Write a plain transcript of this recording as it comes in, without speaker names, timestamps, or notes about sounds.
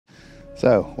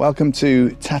So, welcome to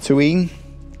Tatooine,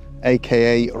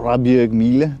 aka Rabjerg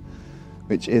Mile,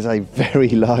 which is a very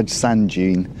large sand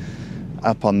dune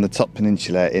up on the top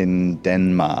peninsula in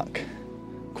Denmark.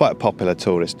 Quite a popular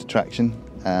tourist attraction,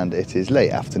 and it is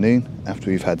late afternoon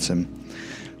after we've had some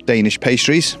Danish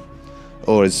pastries,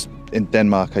 or as in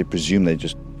Denmark I presume they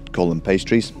just call them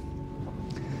pastries.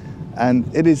 And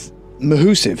it is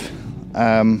mahusive.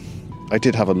 I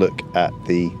did have a look at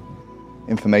the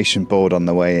information board on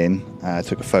the way in. I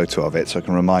took a photo of it so I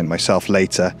can remind myself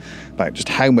later about just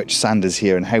how much sand is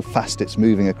here and how fast it's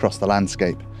moving across the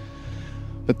landscape.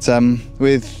 But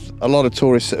with a lot of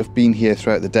tourists that have been here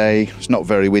throughout the day, it's not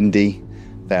very windy,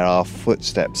 there are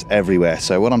footsteps everywhere.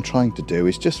 So what I'm trying to do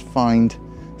is just find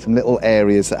some little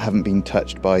areas that haven't been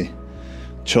touched by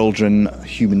children,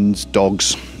 humans,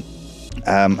 dogs,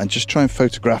 and just try and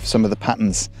photograph some of the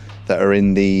patterns that are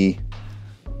in the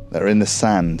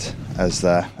sand as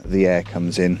the air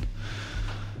comes in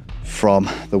from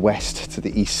the west to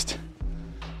the east.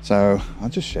 So I'll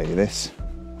just show you this.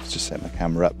 Let's just set my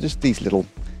camera up. Just these little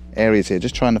areas here,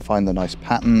 just trying to find the nice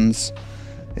patterns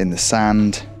in the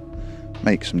sand,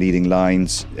 make some leading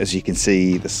lines. As you can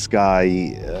see, the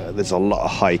sky, there's a lot of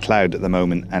high cloud at the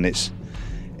moment, and it's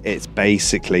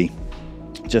basically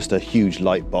just a huge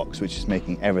light box which is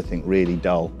making everything really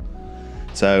dull.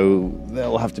 So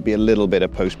there'll have to be a little bit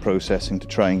of post-processing to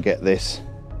try and get this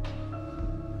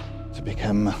to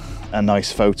become a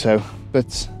nice photo,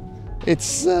 but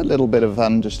it's a little bit of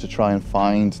fun just to try and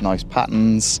find nice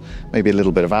patterns, maybe a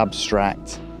little bit of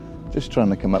abstract, just trying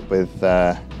to come up with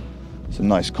some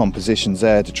nice compositions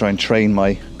there to try and train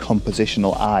my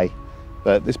compositional eye.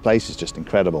 But this place is just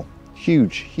incredible.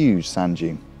 Huge sand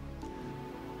dune.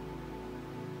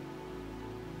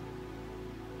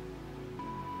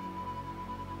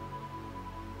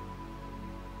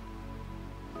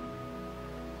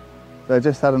 So I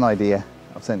just had an idea.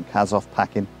 I've sent Kaz off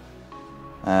packing,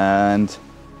 and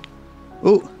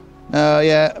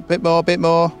yeah, a bit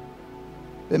more,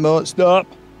 stop.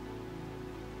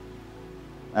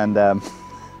 And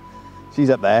she's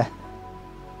up there.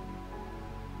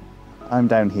 I'm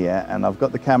down here, and I've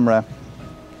got the camera.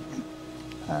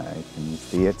 Can you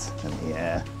see it?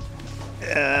 Yeah,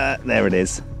 there it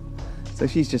is. So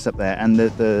she's just up there, and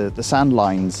the sand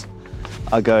lines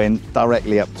are going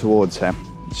directly up towards her.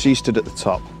 She stood at the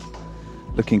top,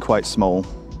 looking quite small.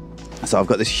 So I've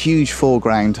got this huge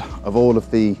foreground of all of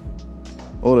the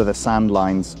sand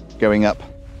lines going up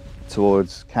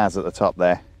towards Kaz at the top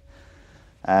there,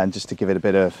 and just to give it a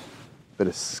bit of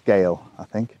scale, I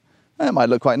think it might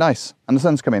look quite nice. And the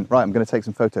sun's coming. Right, I'm going to take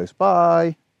some photos.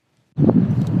 Bye.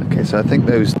 Okay, so I think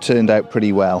those turned out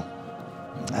pretty well.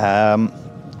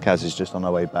 Kaz is just on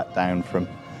her way back down from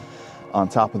on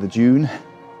top of the dune,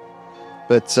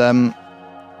 but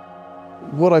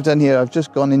what I've done here, I've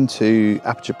just gone into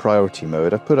aperture priority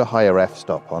mode. I've put a higher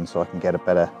f-stop on so I can get a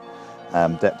better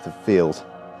depth of field,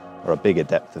 or a bigger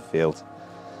depth of field.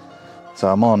 So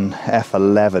I'm on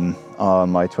f11 on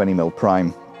my 20mm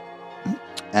prime,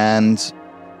 and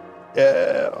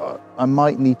I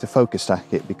might need to focus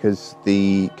stack it because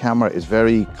the camera is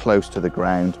very close to the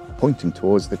ground, pointing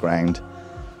towards the ground,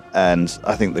 and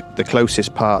I think the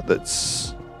closest part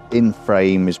that's in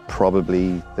frame is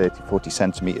probably 30-40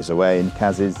 centimeters away, and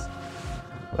Kaz is,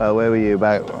 well, where were you,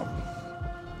 about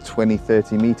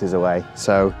 20-30 meters away.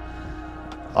 So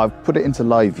I've put it into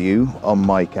live view on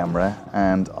my camera,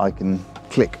 and I can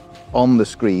click on the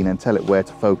screen and tell it where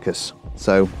to focus.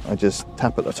 So I just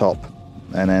tap at the top,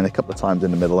 and then a couple of times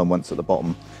in the middle and once at the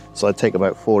bottom. So I take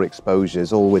about 4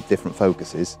 exposures, all with different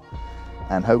focuses,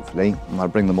 and hopefully when I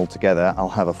bring them all together I'll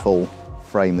have a full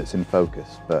frame that's in focus.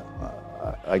 But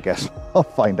I guess I'll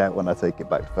find out when I take it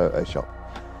back to Photoshop.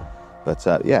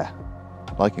 But yeah,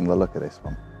 liking the look of this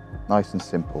one. Nice and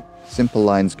simple. Simple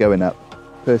lines going up,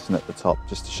 person at the top,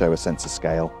 just to show a sense of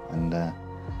scale. And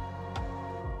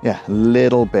yeah, a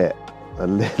little bit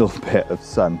of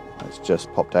sun that's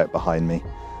just popped out behind me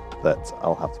that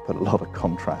I'll have to put a lot of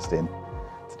contrast in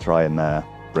to try and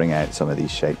bring out some of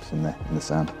these shapes in the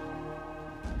sand.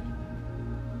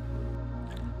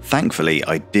 Thankfully,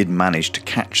 I did manage to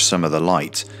catch some of the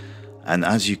light, and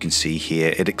as you can see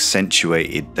here, it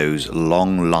accentuated those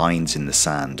long lines in the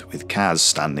sand with Kaz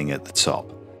standing at the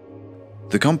top.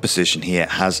 The composition here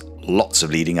has lots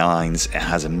of leading lines, it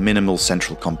has a minimal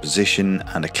central composition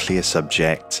and a clear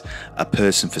subject, a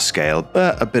person for scale,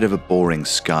 but a bit of a boring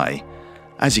sky.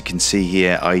 As you can see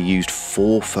here, I used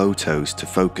 4 photos to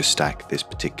focus stack this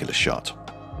particular shot.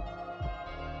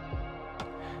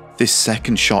 This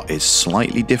second shot is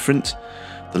slightly different.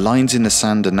 The lines in the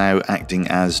sand are now acting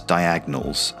as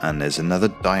diagonals, and there's another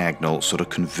diagonal sort of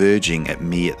converging at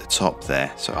me at the top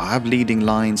there. So I have leading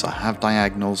lines, I have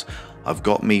diagonals, I've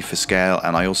got me for scale,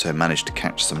 and I also managed to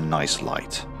catch some nice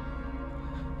light.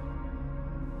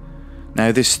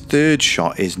 Now this third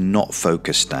shot is not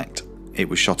focus stacked. It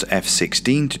was shot at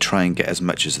f16 to try and get as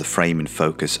much as the frame in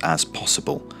focus as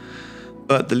possible.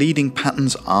 But the leading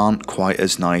patterns aren't quite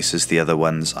as nice as the other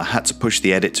ones. I had to push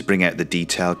the edit to bring out the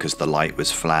detail because the light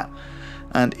was flat,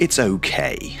 and it's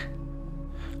okay.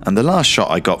 And the last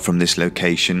shot I got from this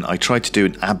location, I tried to do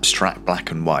an abstract black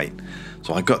and white.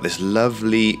 So I got this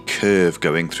lovely curve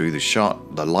going through the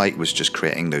shot. The light was just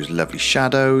creating those lovely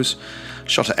shadows.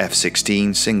 Shot at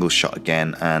f16, single shot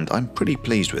again, and I'm pretty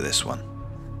pleased with this one.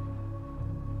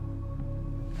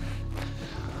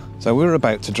 So we were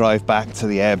about to drive back to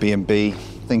the Airbnb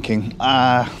thinking,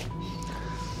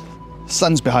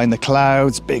 sun's behind the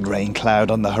clouds, big rain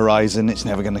cloud on the horizon, it's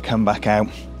never going to come back out.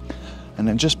 And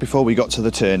then just before we got to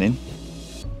the turn-in,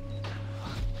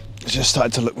 it just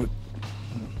started to look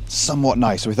somewhat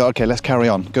nice. So we thought, okay, let's carry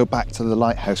on, go back to the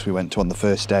lighthouse we went to on the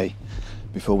first day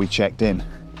before we checked in.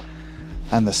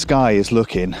 And the sky is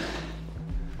looking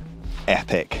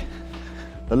epic.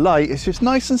 The light is just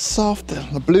nice and soft,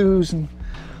 the blues and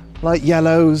light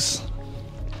yellows,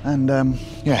 and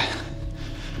yeah,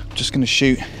 I'm just going to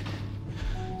shoot.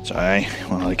 Sorry,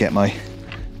 while I get my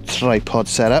tripod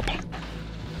set up.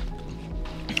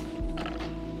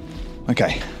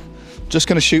 Okay, just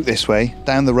going to shoot this way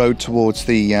down the road towards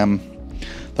the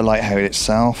lighthouse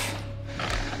itself.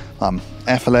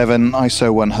 F11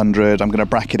 ISO 100. I'm going to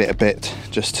bracket it a bit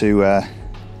just to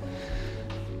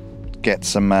get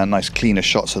some nice cleaner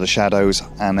shots of the shadows,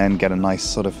 and then get a nice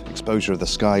sort of exposure of the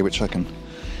sky, which I can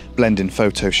blend in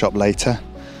Photoshop later.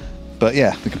 But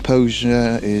yeah, the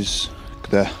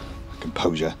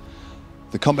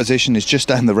composition is just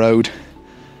down the road,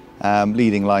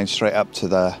 leading line straight up to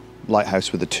the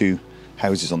lighthouse with the two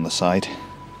houses on the side.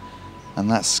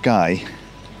 And that sky,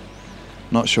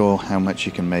 not sure how much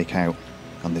you can make out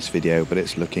on this video, but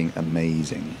it's looking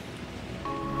amazing.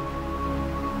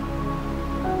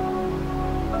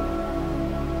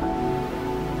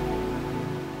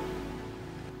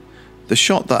 The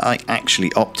shot that I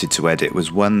actually opted to edit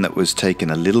was one that was taken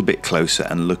a little bit closer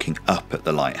and looking up at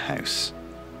the lighthouse.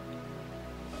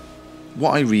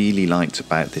 What I really liked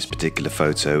about this particular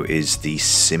photo is the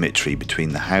symmetry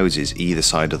between the houses either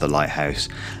side of the lighthouse,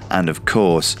 and of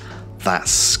course that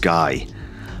sky.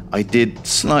 I did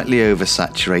slightly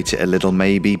oversaturate it a little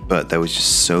maybe, but there was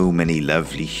just so many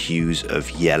lovely hues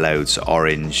of yellow to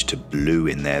orange to blue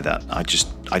in there that I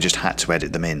just had to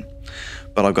edit them in.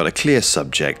 But I've got a clear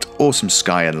subject, awesome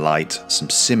sky and light, some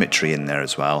symmetry in there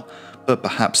as well, but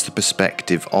perhaps the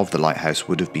perspective of the lighthouse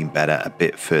would have been better a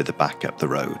bit further back up the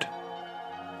road.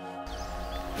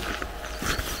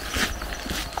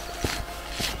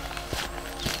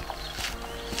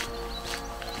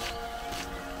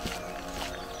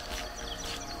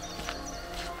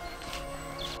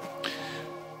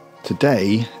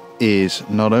 Today is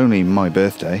not only my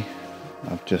birthday,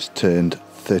 I've just turned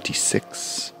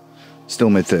 36, still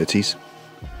mid-30s,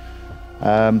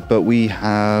 but we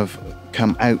have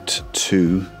come out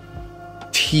to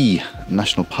Thisted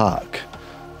National Park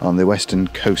on the western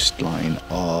coastline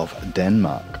of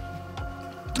Denmark.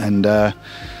 And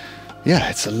yeah,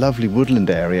 it's a lovely woodland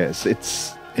area.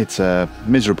 It's a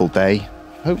miserable day.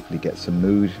 Hopefully get some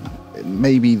mood.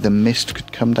 Maybe the mist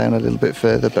could come down a little bit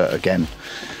further, but again,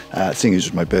 seeing as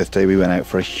it was my birthday, we went out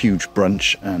for a huge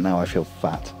brunch, and now I feel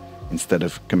fat instead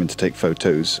of coming to take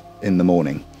photos in the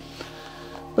morning.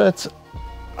 But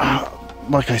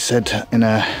like I said in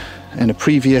a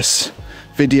previous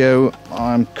video,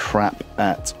 I'm crap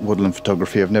at woodland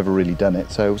photography. I've never really done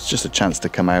it, so it's just a chance to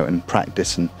come out and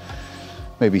practice and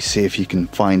maybe see if you can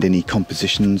find any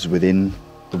compositions within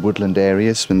the woodland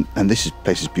areas. And this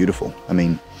place is beautiful. I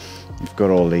mean, you've got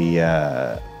all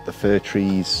the fir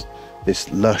trees,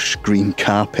 this lush green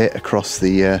carpet across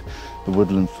the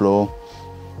woodland floor.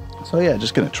 So yeah,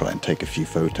 just going to try and take a few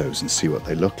photos and see what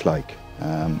they look like,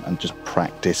 and just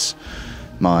practice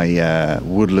my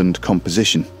woodland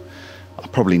composition. I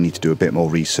probably need to do a bit more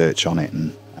research on it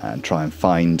and try and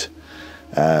find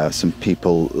some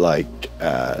people like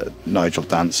Nigel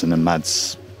Danson and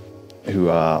Mads, who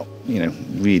are, you know,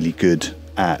 really good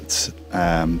at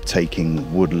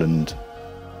taking woodland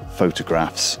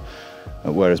photographs,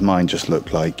 whereas mine just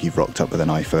look like you've rocked up with an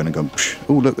iPhone and gone,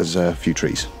 oh look, there's a few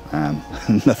trees.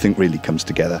 Nothing really comes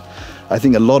together. I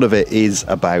think a lot of it is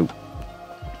about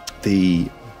the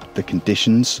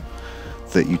conditions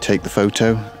that you take the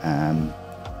photo.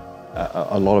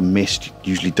 a lot of mist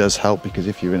usually does help, because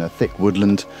if you're in a thick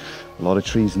woodland, a lot of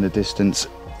trees in the distance,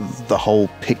 the whole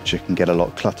picture can get a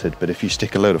lot cluttered. But if you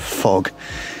stick a load of fog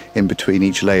in between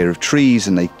each layer of trees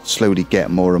and they slowly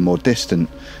get more and more distant,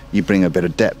 you bring a bit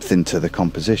of depth into the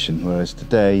composition. Whereas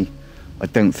today, I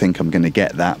don't think I'm going to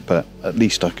get that, but at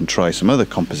least I can try some other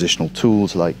compositional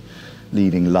tools like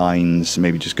leading lines,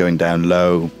 maybe just going down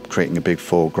low, creating a big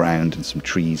foreground and some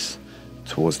trees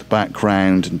towards the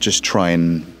background, and just try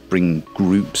and bring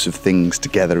groups of things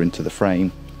together into the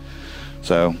frame.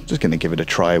 So just going to give it a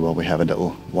try while we have a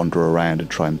little wander around and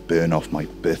try and burn off my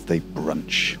birthday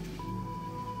brunch.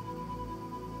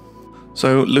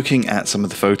 So looking at some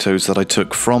of the photos that I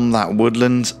took from that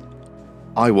woodland,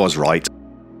 I was right.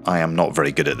 I am not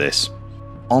very good at this.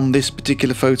 On this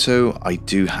particular photo, I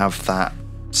do have that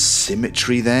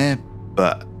symmetry there,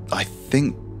 but I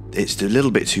think it's a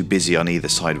little bit too busy on either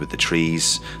side with the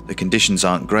trees. The conditions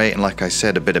aren't great, and like I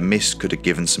said, a bit of mist could have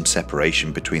given some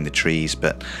separation between the trees,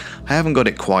 but I haven't got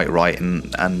it quite right, and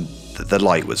the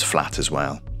light was flat as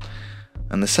well.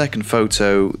 And the second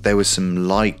photo, there was some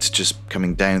light just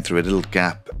coming down through a little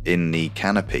gap in the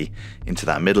canopy into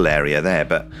that middle area there,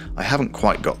 but I haven't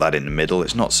quite got that in the middle.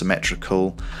 It's not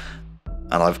symmetrical,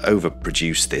 and I've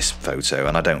overproduced this photo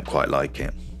and I don't quite like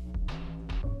it.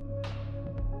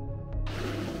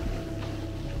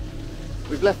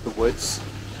 We've left the woods,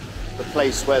 the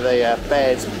place where the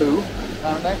bears poo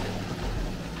down there,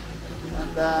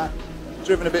 and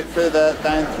driven a bit further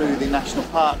down through the national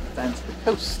park down to the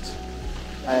coast.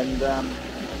 And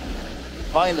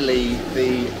finally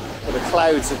the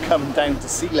clouds have come down to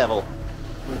sea level.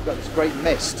 We've got this great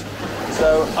mist.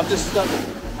 So I've just stuck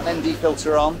an ND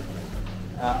filter on,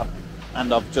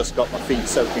 and I've just got my feet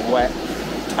soaking wet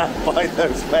by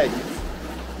those waves.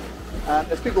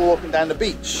 There's people walking down the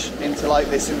beach into like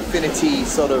this infinity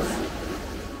sort of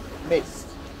mist.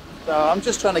 So I'm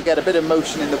just trying to get a bit of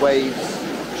motion in the waves,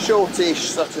 shortish,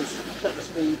 sort of shutter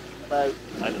speed, about,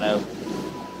 I don't know,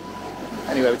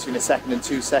 anywhere between 1 second and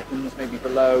 2 seconds, maybe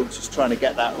below, just trying to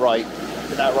get that right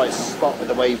spot where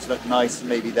the waves look nice, and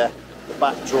maybe the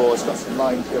back draw has got some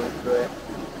lines going through it.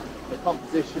 The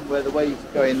composition where the waves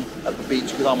are going at the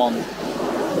beach, because I'm on,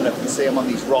 I don't know if you can see, I'm on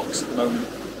these rocks at the moment.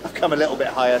 I've come a little bit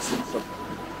higher since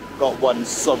I've got one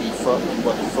soggy foot and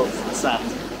one foot from the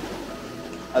sand,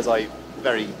 as I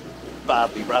very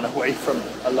badly ran away from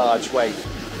a large wave.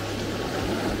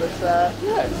 But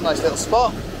yeah, it's a nice little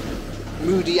spot,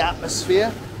 moody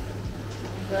atmosphere.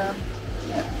 And,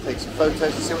 yeah, take some photos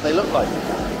and see what they look like.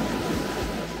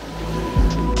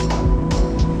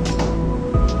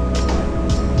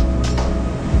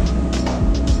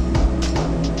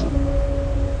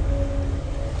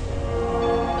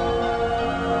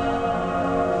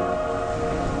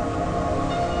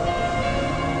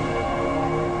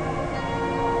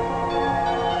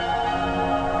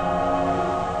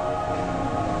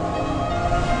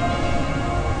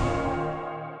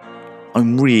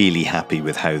 I'm really happy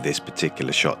with how this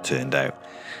particular shot turned out.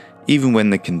 Even when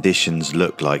the conditions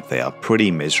look like they are pretty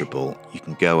miserable, you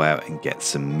can go out and get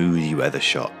some moody weather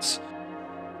shots.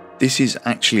 This is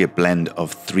actually a blend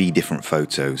of 3 different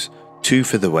photos, 2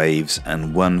 for the waves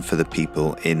and 1 for the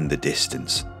people in the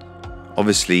distance.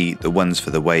 Obviously the ones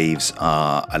for the waves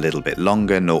are a little bit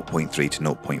longer, 0.3 to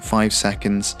 0.5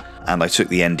 seconds, and I took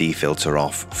the ND filter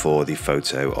off for the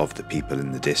photo of the people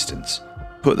in the distance.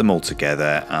 Put them all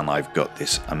together and I've got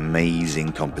this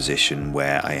amazing composition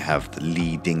where I have the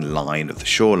leading line of the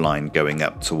shoreline going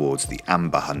up towards the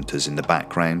amber hunters in the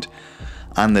background,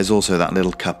 and there's also that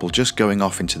little couple just going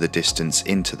off into the distance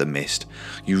into the mist.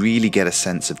 You really get a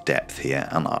sense of depth here,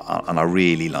 and I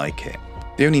really like it.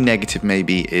 The only negative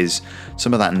maybe is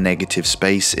some of that negative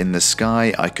space in the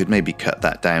sky. I could maybe cut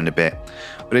that down a bit,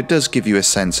 but it does give you a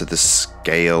sense of the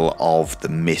scale of the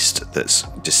mist that's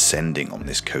descending on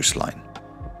this coastline.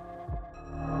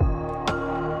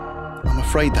 I'm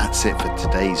afraid that's it for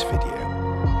today's video.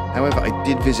 However, I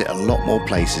did visit a lot more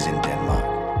places in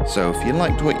Denmark, so if you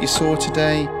liked what you saw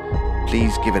today,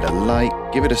 please give it a like,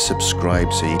 give it a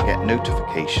subscribe so you get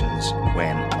notifications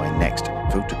when my next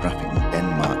Photographing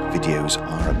Denmark videos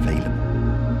are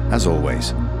available. As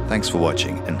always, thanks for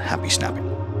watching and happy snapping.